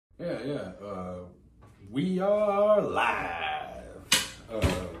Yeah. We are live.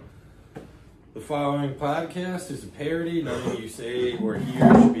 The following podcast is a parody. Nothing you say or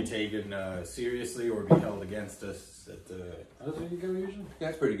hear should be taken seriously or be held against us at the... How's it go usually? Yeah,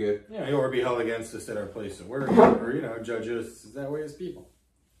 that's pretty good. Yeah, or be held against us at our place of work, or, judge us that way as people.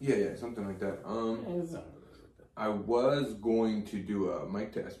 Yeah, something like that. I was going to do a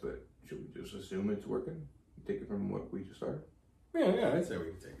mic test, but should we just assume it's working? Take it from what we just started? Yeah, I'd say we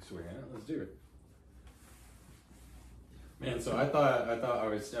can take a swing at it. Let's do it. Man, so I thought I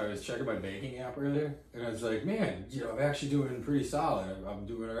was checking my banking app earlier, and I was like, man, I'm actually doing pretty solid. I'm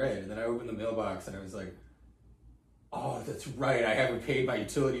doing all right. And then I opened the mailbox, and I was like, oh, that's right. I haven't paid my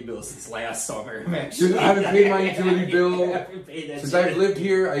utility bill since last summer. Dude, I haven't paid my utility bill since I've lived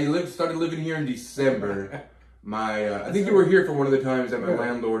here. Started living here in December. I think you were here for one of the times that my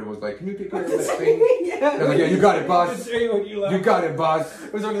landlord was like, can you take care of that thing? Yeah. I was like, yeah, you got it, boss. You got it, boss.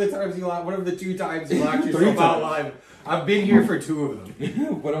 It was one of the 2 times you locked yourself out live. I've been here for 2 of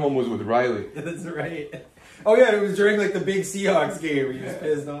them. One of them was with Riley. That's right. Oh yeah, it was during the big Seahawks game where he was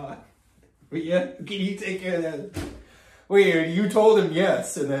pissed off. But yeah, can you take care of that? Wait, you told him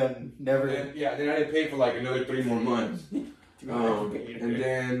yes, and then never... then I didn't pay for another 3 more months. And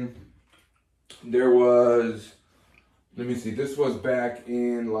then there was... Let me see, this was back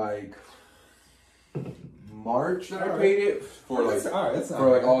in March that I paid it for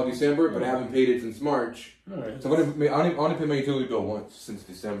all of December, but I haven't paid it since March. Right. So I only paid my utility bill once since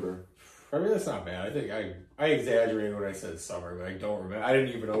December. I mean, that's not bad. I think I exaggerated when I said summer, but I don't remember. I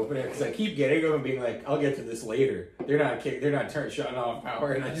didn't even open it because I keep getting them and being like, I'll get to this later. They're not shutting off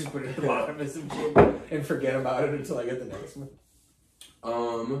power, and I just put it at the bottom of some shit and forget about it until I get the next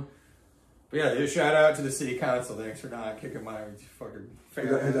one. But yeah, shout out to the city council. Thanks for not kicking my fucking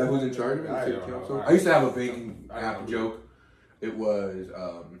fair. Is that who's in charge of it? I don't know. I used to have a banking app joke. It was,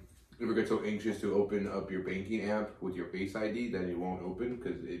 you ever get so anxious to open up your banking app with your Face ID that it won't open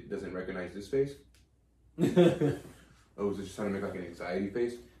because it doesn't recognize this face? I was just trying to make an anxiety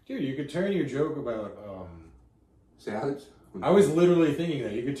face. Dude, you could turn your joke about salads. I was literally thinking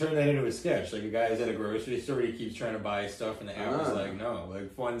that you could turn that into a sketch. Like a guy's at a grocery store, he keeps trying to buy stuff, and the app is like, no,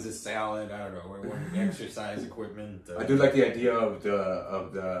 one's a salad. I don't know, one exercise equipment. I do like the idea of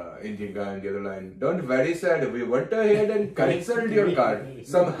the Indian guy on the other line. Don't worry, sir. We went ahead and cancelled your card.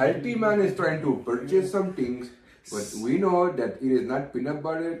 Some healthy man is trying to purchase some things, but we know that it is not peanut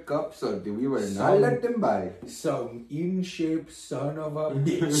butter cup, so we will not let them buy. Some in-shape son of a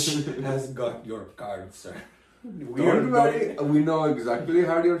bitch has got your card, sir. Don't worry, we know exactly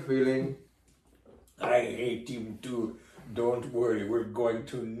how you're feeling. I hate him too. Don't worry, we're going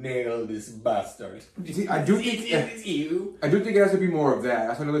to nail this bastard. See, I do think it has to be more of that.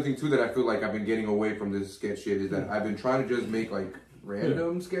 That's another thing too that I feel like I've been getting away from this sketch shit is that I've been trying to just make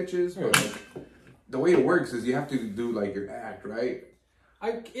random sketches, but the way it works is you have to do your act, right?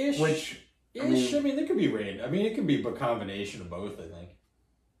 I mean, they could be random. I mean, it could be a combination of both, I think.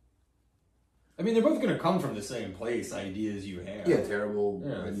 I mean, they're both going to come from the same place, ideas you have. Yeah, terrible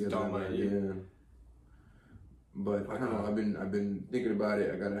ideas. Dumb idea. Yeah. But I don't know. I've been thinking about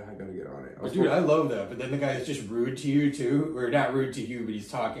it. I gotta get on it. Dude, I love that. But then the guy's just rude to you too, or not rude to you, but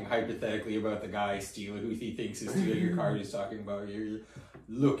he's talking hypothetically about the guy who he thinks is stealing your card. He's talking about you.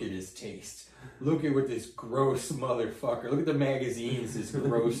 Look at his taste. Look at what this gross motherfucker. Look at the magazines this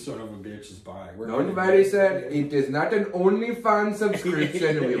gross son of a bitch is buying. Don't worry, sir. It is not an OnlyFans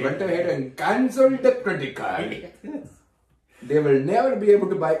subscription. We went ahead and cancelled the credit card. They will never be able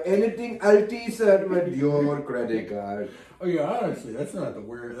to buy anything else, sir, with your credit card. Oh yeah, honestly, that's not the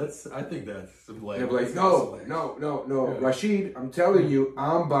word. I think that's some no. Yeah. Rashid, I'm telling you,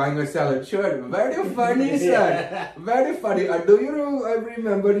 I'm buying a salad shirt. Very funny, sir. Very funny. I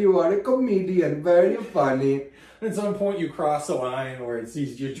remember you are a comedian. Very funny. At some point, you cross a line where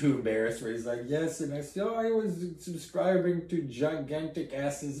you're too embarrassed. Where he's like, "Yes, and I was subscribing to Gigantic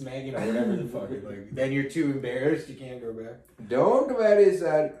Asses Magazine or whatever the fuck." Then you're too embarrassed. You can't go back. Don't worry,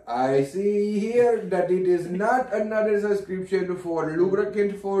 sir. I see here that it is not another subscription for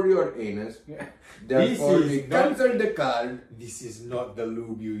lubricant for your anus. Therefore, we cancel the card. This is not the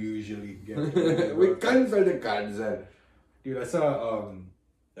lube you usually get. We cancel the card, sir. Dude, I saw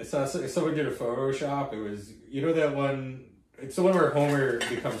someone did a Photoshop. It was, that one, it's the one where Homer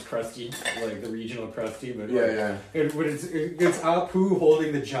becomes Krusty, the regional Krusty, but it's Apu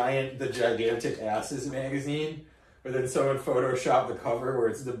holding the Gigantic Asses magazine, but then someone photoshopped the cover where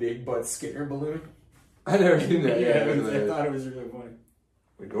it's the big butt Skinner balloon. I never seen that. I thought it was really funny.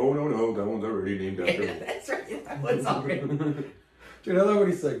 No, that one's already named after him. That's right, that one's already. Dude, I love what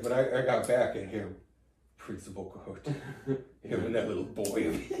he's like, but I got back at him. Principal quote. Him and that little boy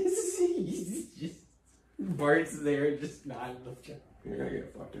of his. parts there, just not enough. You're gonna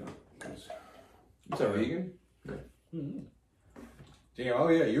get fucked up. Is that vegan? No. Mm-hmm. Damn, oh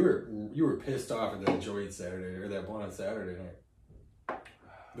yeah, you were pissed off at that joint Saturday, or that one on Saturday night.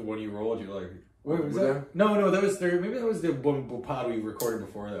 The one you rolled, you're like, what was that? No, that was there. Maybe that was the one pod we recorded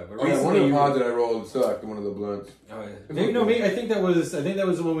before that. But yeah, one of the pods that I rolled sucked. One of the blunts. Oh yeah. I think that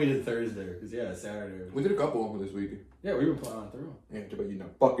was the one we did Thursday. Because yeah, Saturday. We did a couple this week. Yeah, we were plowing through. Yeah, but you're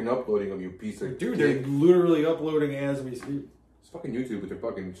not fucking uploading them, you piece of dude. They're literally uploading as we speak. It's fucking YouTube with their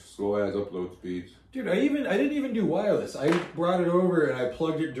fucking slow ass upload speeds. Dude, I didn't even do wireless. I brought it over and I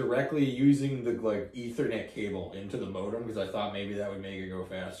plugged it directly using the like Ethernet cable into the modem because I thought maybe that would make it go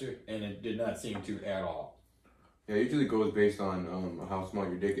faster, and it did not seem to at all. Yeah, it usually goes based on how small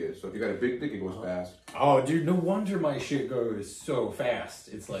your dick is. So if you got a big dick, it goes fast. Oh, dude, no wonder my shit goes so fast.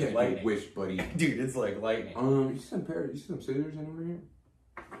 It's like lightning. You wish, buddy. Dude, it's like lightning. You see some scissors anywhere here?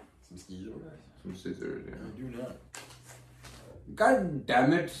 Some scissors? Some scissors, yeah. I do not. God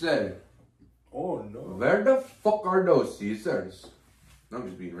damn it, said. Oh no. Where the fuck are those scissors? I'm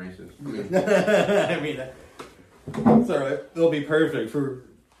just being racist. I mean, it's alright. They'll be perfect for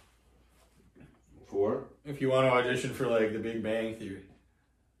if you want to audition for like the Big Bang Theory.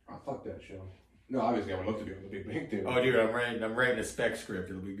 Oh, fuck that show. No, obviously I would love to be on the Big Bang Theory. Oh, dude, I'm writing a spec script.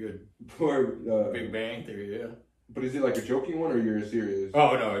 It'll be good. For Big Bang Theory, yeah. But is it like a joking one or you're serious?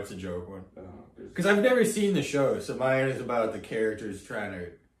 Oh no, it's a joke one. Because I've never seen the show, so mine is about the characters trying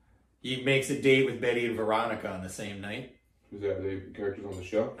to. He makes a date with Betty and Veronica on the same night. Is that the characters on the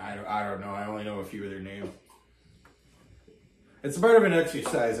show? I don't know. I only know a few of their names. It's part of an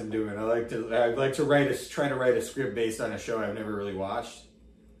exercise I'm doing. I like to try to write a script based on a show I've never really watched.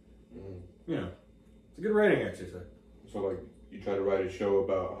 Mm. You know, it's a good writing exercise. So like, you try to write a show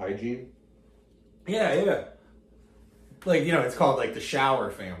about hygiene? Yeah. Like, you know, it's called like The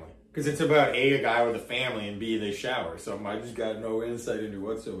Shower Family. Because it's about A, a guy with a family, and B, they shower. So I just got no insight into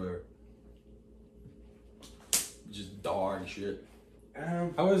whatsoever. Just dog shit.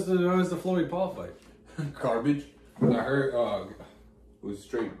 How was the Floyd Paul fight? Garbage. I heard. It was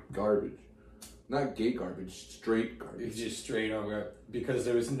straight garbage. Not gay garbage, straight garbage. It's just straight up. Because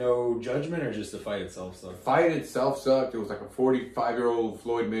there was no judgment, or just the fight itself sucked? The fight itself sucked. It was like a 45-year-old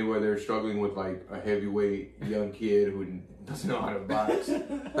Floyd Mayweather struggling with like a heavyweight young kid who doesn't know how to box.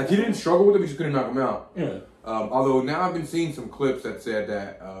 Like, he didn't struggle with him, he just couldn't knock him out. Yeah. Although now I've been seeing some clips that said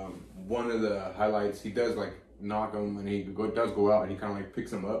that one of the highlights, he does like knock him and he does go out and he kind of like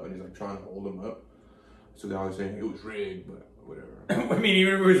picks him up and he's like trying to hold him up. So now they're saying it was rigged, but whatever. I mean,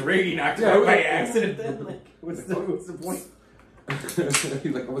 even if it was rigged, he knocked him out by accident then. Like, what's the point?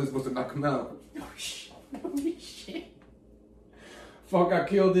 He's like, I wasn't supposed to knock him out. Holy shit. Fuck, I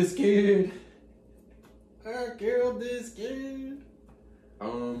killed this kid. This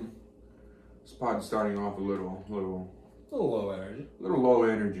pod's starting off a little low energy. Low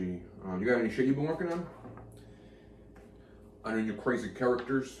energy. You got any shit you've been working on? Under your crazy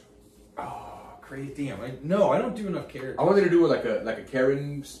characters? Oh, crazy! Damn, I don't do enough characters. I wanted to do like a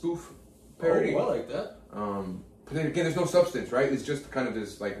Karen spoof parody. Oh, I like that. But then again, there's no substance, right? It's just kind of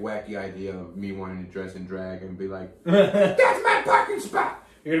this like wacky idea of me wanting to dress in drag and be like, "That's my parking spot.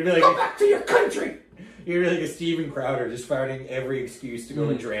 You're gonna be like, go back to your country." You're like a Steven Crowder, just finding every excuse to go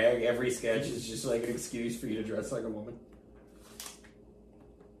and drag. Every sketch is just like an excuse for you to dress like a woman.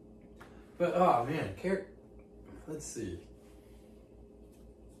 But oh man, let's see.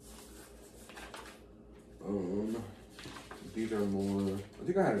 These are more. I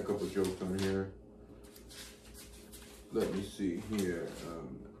think I had a couple jokes on here. Let me see here.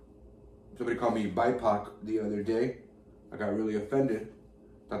 Somebody called me BIPOC the other day. I got really offended.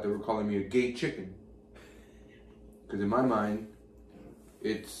 Thought they were calling me a gay chicken. Because in my mind,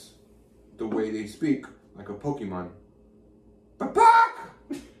 it's the way they speak, like a Pokemon. BIPOC!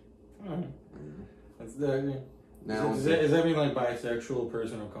 That's the. Now, does that mean like bisexual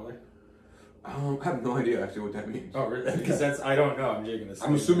person of color? I have no idea actually what that means. Oh, really? Because I don't know. I'm taking this.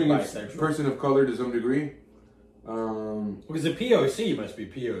 I'm assuming it's person of color to some degree. Because the POC must be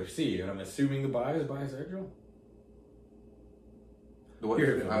POC, and I'm assuming the bi is bisexual. The what?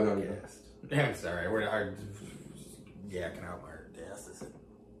 You're I don't know. I'm sorry. We're yakking out my ass.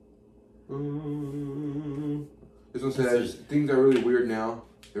 This one says, things are really weird now.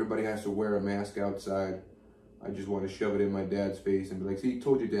 Everybody has to wear a mask outside. I just want to shove it in my dad's face and be like, see,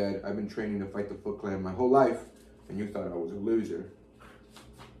 told you, Dad, I've been training to fight the Foot Clan my whole life, and you thought I was a loser.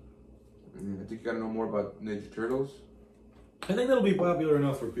 I think you got to know more about Ninja Turtles. I think that'll be popular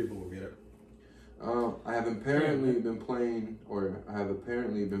enough where people will get it. I have apparently been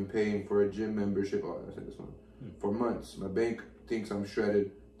paying for a gym membership. Oh, I said this one. For months. My bank thinks I'm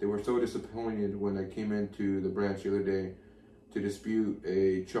shredded. They were so disappointed when I came into the branch the other day to dispute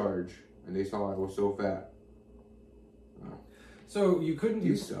a charge, and they saw I was so fat. So you couldn't.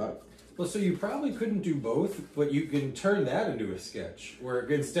 You suck. Well, so you probably couldn't do both, but you can turn that into a sketch where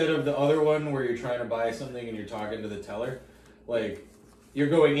instead of the other one where you're trying to buy something and you're talking to the teller, like you're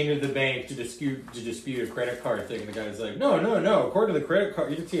going into the bank to dispute a credit card thing, and the guy's like, no, according to the credit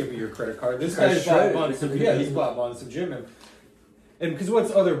card, you can take your credit card. This guy's bought months of he's bought months of gym, and because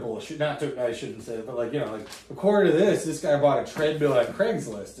what's other bullshit? I shouldn't say it, but like according to this guy bought a treadmill on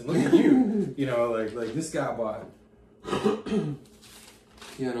Craigslist, and look at you, like this guy bought.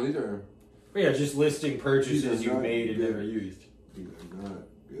 Yeah, no, these are. Yeah, just listing purchases you made and never used. These are not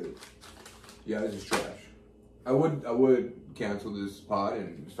good. Yeah, this is trash. I would cancel this pod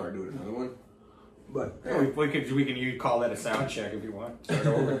and start doing another one, but we can call that a sound check if you want. Start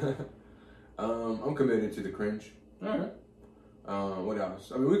over. I'm committed to the cringe. All right. What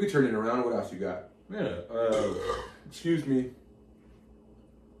else? I mean, we could turn it around. What else you got? Yeah. Excuse me.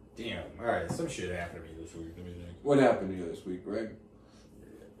 Damn. All right. Some shit happened to me this week. Let me think. What happened to you this week, Greg?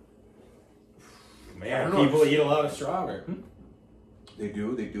 Man, people eat a lot of strawberry. They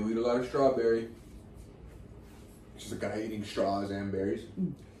do eat a lot of strawberry. It's just a guy eating straws and berries.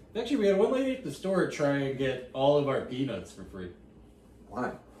 Actually, we had one lady at the store try and get all of our peanuts for free.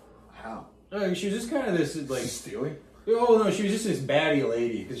 Why? How? She was just kind of this like stealing. Oh no, she was just this baddie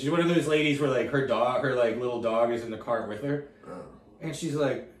lady because she's one of those ladies where like her little dog is in the cart with her, and she's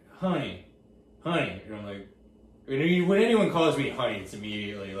like, honey, and I'm like. When anyone calls me honey, it's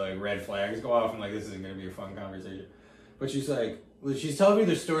immediately like red flags go off and like this isn't going to be a fun conversation. But she's telling me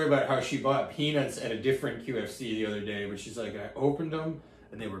the story about how she bought peanuts at a different QFC the other day, but she's like, I opened them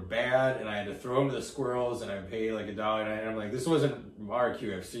and they were bad and I had to throw them to the squirrels and I paid like $1.99. And I'm like, this wasn't our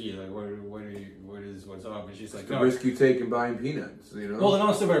QFC. Like, what's up? And she's like, the risk you take in buying peanuts, Well, and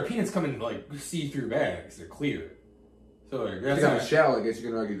also our peanuts come in like see-through bags. They're clear. So like that's not a shell. I guess you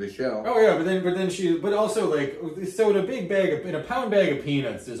can argue the shell. Oh yeah, but also like so in a pound bag of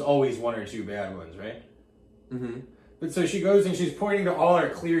peanuts, there's always one or two bad ones, right? Mm-hmm. But so she goes and she's pointing to all our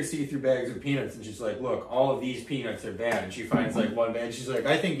clear see-through bags of peanuts, and she's like, "Look, all of these peanuts are bad." And she finds like one bag. She's like,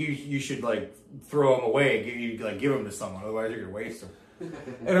 "I think you should like throw them away. Give them to someone, otherwise you're gonna waste them."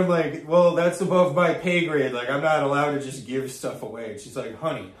 And I'm like, "Well, that's above my pay grade. Like I'm not allowed to just give stuff away." And she's like,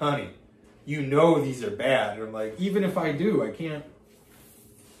 "Honey." You know these are bad. And I'm like, even if I do, I can't.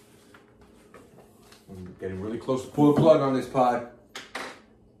 I'm getting really close to pull the plug on this pod.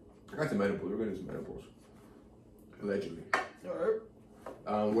 I got some edibles. We're going to do some edibles. Allegedly. Alright.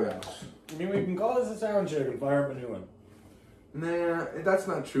 What else? I mean, we can call this a sound check and fire up a new one. Nah, that's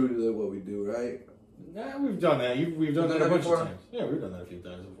not true to what we do, right? Nah, we've done that. We've done that a bunch of times. Yeah, we've done that a few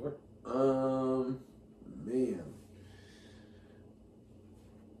times before. Man.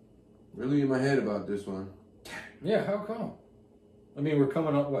 Really in my head about this one. Yeah, how come? I mean, we're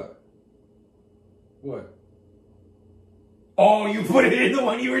coming up what? What? Oh, you put it in the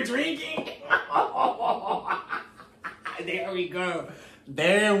one you were drinking? There we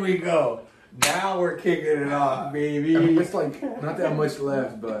go. Now we're kicking it off, baby. It's like not that much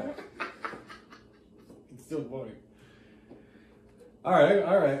left, but it's still funny. All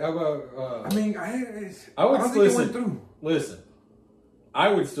right. How about? I mean, I would don't think listen. it went through. Listen, I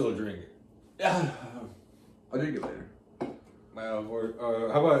would still drink it. I'll drink it later.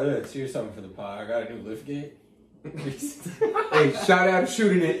 How about this? Here's something for the pod. I got a new lift gate. Hey, shout out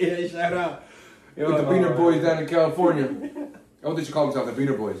shooting it. Yeah, shout out. With the Beaner Boys down in California. I don't think you call themselves the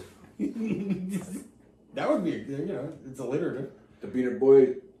Beaner Boys. That would be, it's alliterative. The Beaner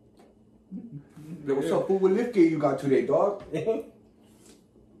Boys. What's up, fool? What lift gate you got today, dog?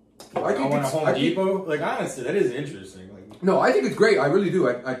 I want a Home Depot. Like honestly, that is interesting. Like, no, I think it's great. I really do.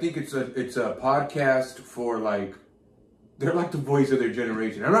 I think it's a podcast for like they're like the voice of their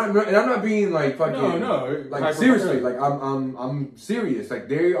generation. I'm not being like fucking no. Like seriously, like I'm serious. Like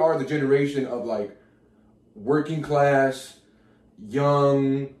they are the generation of like working class,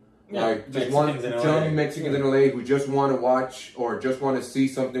 young, like just young Mexicans in LA who just want to watch or just want to see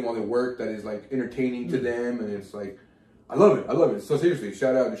something while they work that is like entertaining to them, and it's like. I love it. So seriously,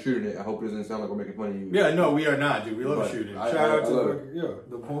 shout out to Shooting It. I hope it doesn't sound like we're making fun of you. Yeah, no, we are not, dude. We love Shooting It. Shout out to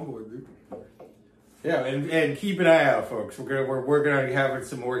the homeboy, dude. Yeah, and keep an eye out, folks. We're working on having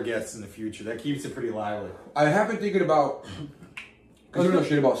some more guests in the future. That keeps it pretty lively. I have been thinking about because you know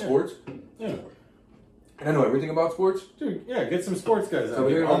shit about sports. Yeah. And I know everything about sports. Dude, yeah, get some sports guys out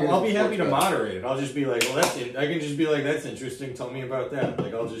here. I'll be happy to moderate it. I'll just be like, I can just be like, that's interesting. Tell me about that.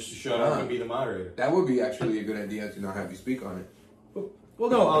 Like, I'll just shut up and be the moderator. That would be actually a good idea to not have you speak on it. Well,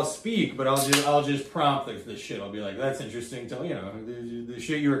 no, I'll speak, but I'll just prompt the shit. I'll be like, that's interesting. The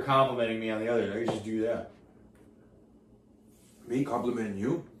shit you were complimenting me on the other day. I just do that. Me complimenting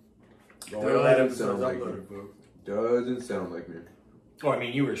you? Well, that episode's uploaded, folks. Doesn't sound like me. Oh, I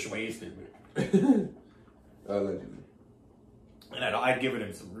mean, you were wasted. Allegedly. And I'd given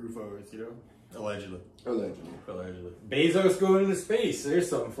him some Rufos, Allegedly. Allegedly. Bezos going into space. There's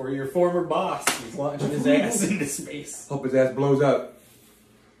something for your former boss. He's launching his ass into space. Hope his ass blows up.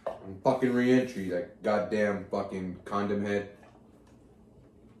 On fucking re-entry, that goddamn fucking condom head.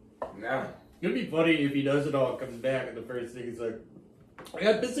 Nah. It'd be funny if he does it all, comes back, and the first thing he's like, I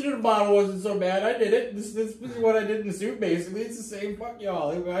got pissing in a bottle, wasn't so bad. I did it. This is what I did in the suit, basically. It's the same. Fuck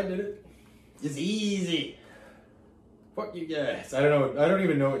y'all. I did it. It's easy. Fuck you guys. I don't know. I don't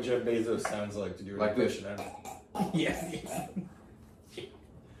even know what Jeff Bezos sounds like to do like this. Yeah.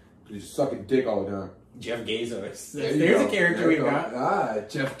 He's sucking dick all the time. Jeff Bezos. There's a character we got. Ah,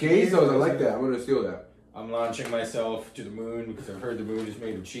 Jeff Bezos. I like that. I'm gonna steal that. I'm launching myself to the moon because I've heard the moon is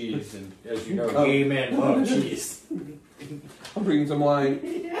made of cheese, and as you know, gay men love cheese. I'm bringing some wine.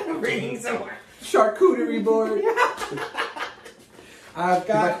 I'm bringing some wine. Charcuterie board. I've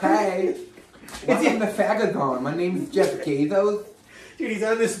got hey. Welcome to Fagagon. My name's Jeff Bezos. Dude, he's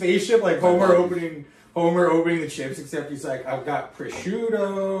on this spaceship like Homer opening the chips, except he's like, I've got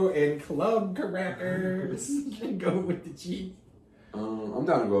prosciutto and club crackers. Go with the cheese. I'm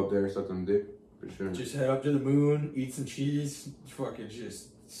down to go up there and suck some dick. For sure. Just head up to the moon, eat some cheese, fucking just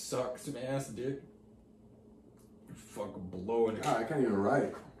suck some ass dick. Fucking blowing it. God, I can't even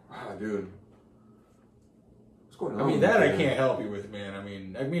write. Ah, dude. What's going on? I mean, that I can't help you with, man. I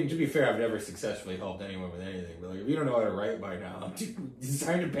mean, to be fair, I've never successfully helped anyone with anything. But like, if you don't know how to write by now, dude, it's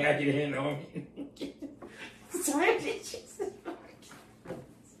time to pack it in, homie. It's time to just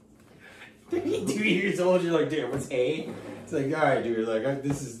 32 years old, you're like, dude, what's A? It's like, all right, dude, like,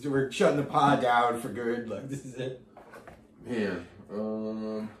 we're shutting the pod down for good. Like, this is it. Man,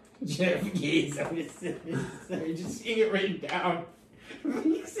 Jeff Gates, I'm just seeing it written down.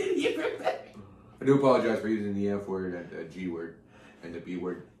 I do apologize for using the F word and the G word and the B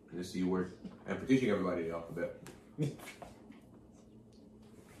word and the C word and for teaching everybody the alphabet.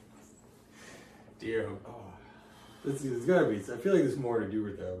 Dear, it's gotta be. I feel like there's more to do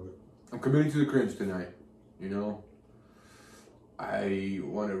with that. But I'm committing to the cringe tonight. I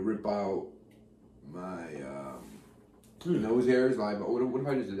want to rip out my nose hairs live. What if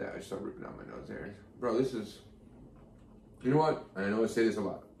I just did that? I just start ripping out my nose hairs, bro. This is. You know what? And I know I say this a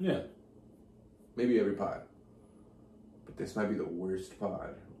lot. Yeah. Maybe every pod. But this might be the worst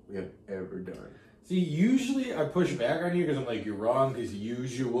pod we have ever done. See, usually I push back on you because I'm like, you're wrong, because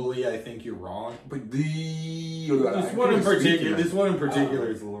usually I think you're wrong. But this one in particular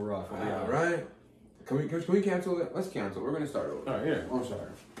is a little rough. Yeah, right? Can we cancel that? Let's cancel. We're going to start over. Oh, yeah. I'm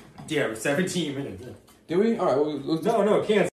sorry. Yeah, 17 minutes. Did we? All right. Well, No, cancel.